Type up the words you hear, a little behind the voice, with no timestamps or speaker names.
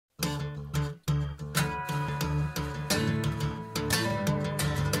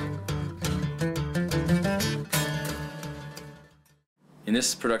In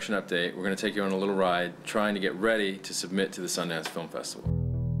this production update, we're going to take you on a little ride trying to get ready to submit to the Sundance Film Festival.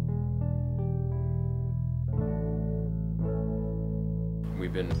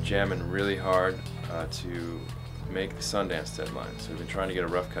 We've been jamming really hard to make the Sundance deadline, so we've been trying to get a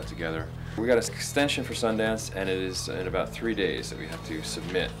rough cut together. We got an extension for Sundance, and it is in about 3 days that we have to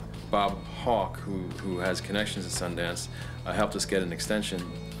submit. Bob Hawke, who has connections at Sundance, helped us get an extension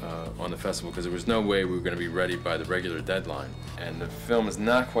on the festival because there was no way we were going to be ready by the regular deadline. And the film is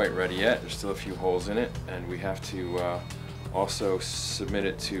not quite ready yet. There's still a few holes in it, and we have to also submit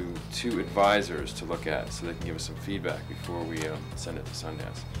it to 2 advisors to look at so they can give us some feedback before we send it to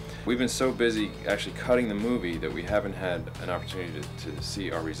Sundance. We've been so busy actually cutting the movie that we haven't had an opportunity to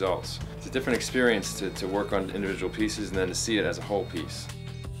see our results. It's a different experience to work on individual pieces and then to see it as a whole piece.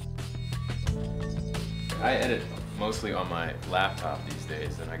 I edit mostly on my laptop these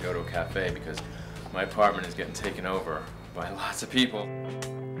days, and I go to a cafe because my apartment is getting taken over by lots of people.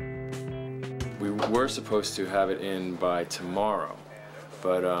 We were supposed to have it in by tomorrow,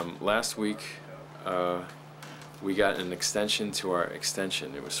 but last week we got an extension to our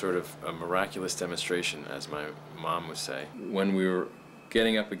extension. It was sort of a miraculous demonstration, as my mom would say. When we were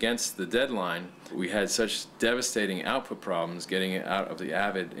getting up against the deadline, we had such devastating output problems getting it out of the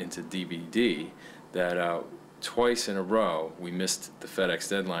Avid into DVD that twice in a row we missed the FedEx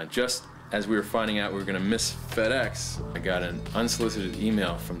deadline. Just as we were finding out we were going to miss FedEx, I got an unsolicited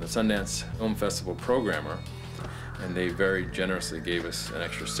email from the Sundance Film Festival programmer, and they very generously gave us an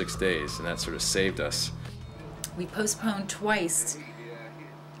extra 6 days, and that sort of saved us. We postponed twice,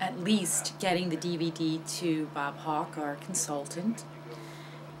 at least, getting the DVD to Bob Hawke, our consultant.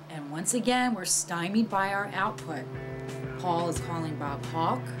 And once again, we're stymied by our output. Paul is calling Bob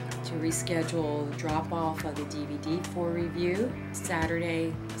Hawke to reschedule the drop-off of the DVD for review.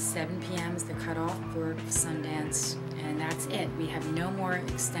 Saturday, 7 p.m. is the cutoff for Sundance, and that's it. We have no more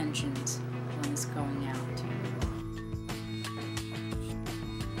extensions when it's going out.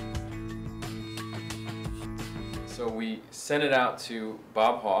 So we sent it out to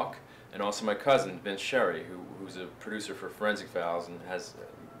Bob Hawke and also my cousin, Vince Sherry, who's a producer for Forensic Files and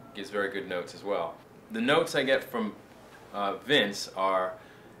gives very good notes as well. The notes I get from Vince are,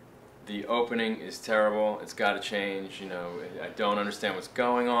 the opening is terrible, it's got to change, you know, I don't understand what's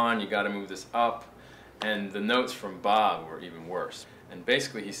going on, you got to move this up. And the notes from Bob were even worse. And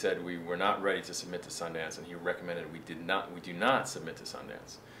basically he said we were not ready to submit to Sundance, and he recommended we do not submit to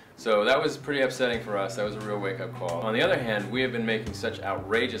Sundance. So that was pretty upsetting for us. That was a real wake-up call. On the other hand, we have been making such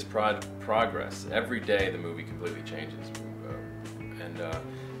outrageous progress. Every day the movie completely changes.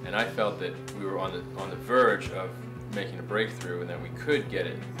 And I felt that we were on the verge of making a breakthrough, and that we could get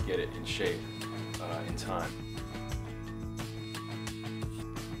it in shape in time.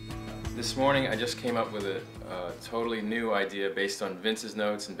 This morning I just came up with a totally new idea based on Vince's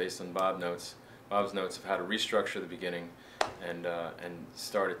notes and based on Bob's notes of how to restructure the beginning and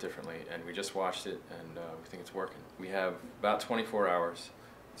start it differently. And we just watched it, and we think it's working. We have about 24 hours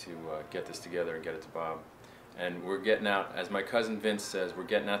to get this together and get it to Bob. And we're getting out, as my cousin Vince says, we're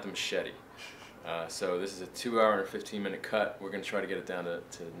getting out the machete. So this is a 2-hour and 15-minute cut. We're going to try to get it down to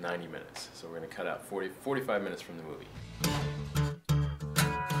 90 minutes. So we're going to cut out 45 minutes from the movie.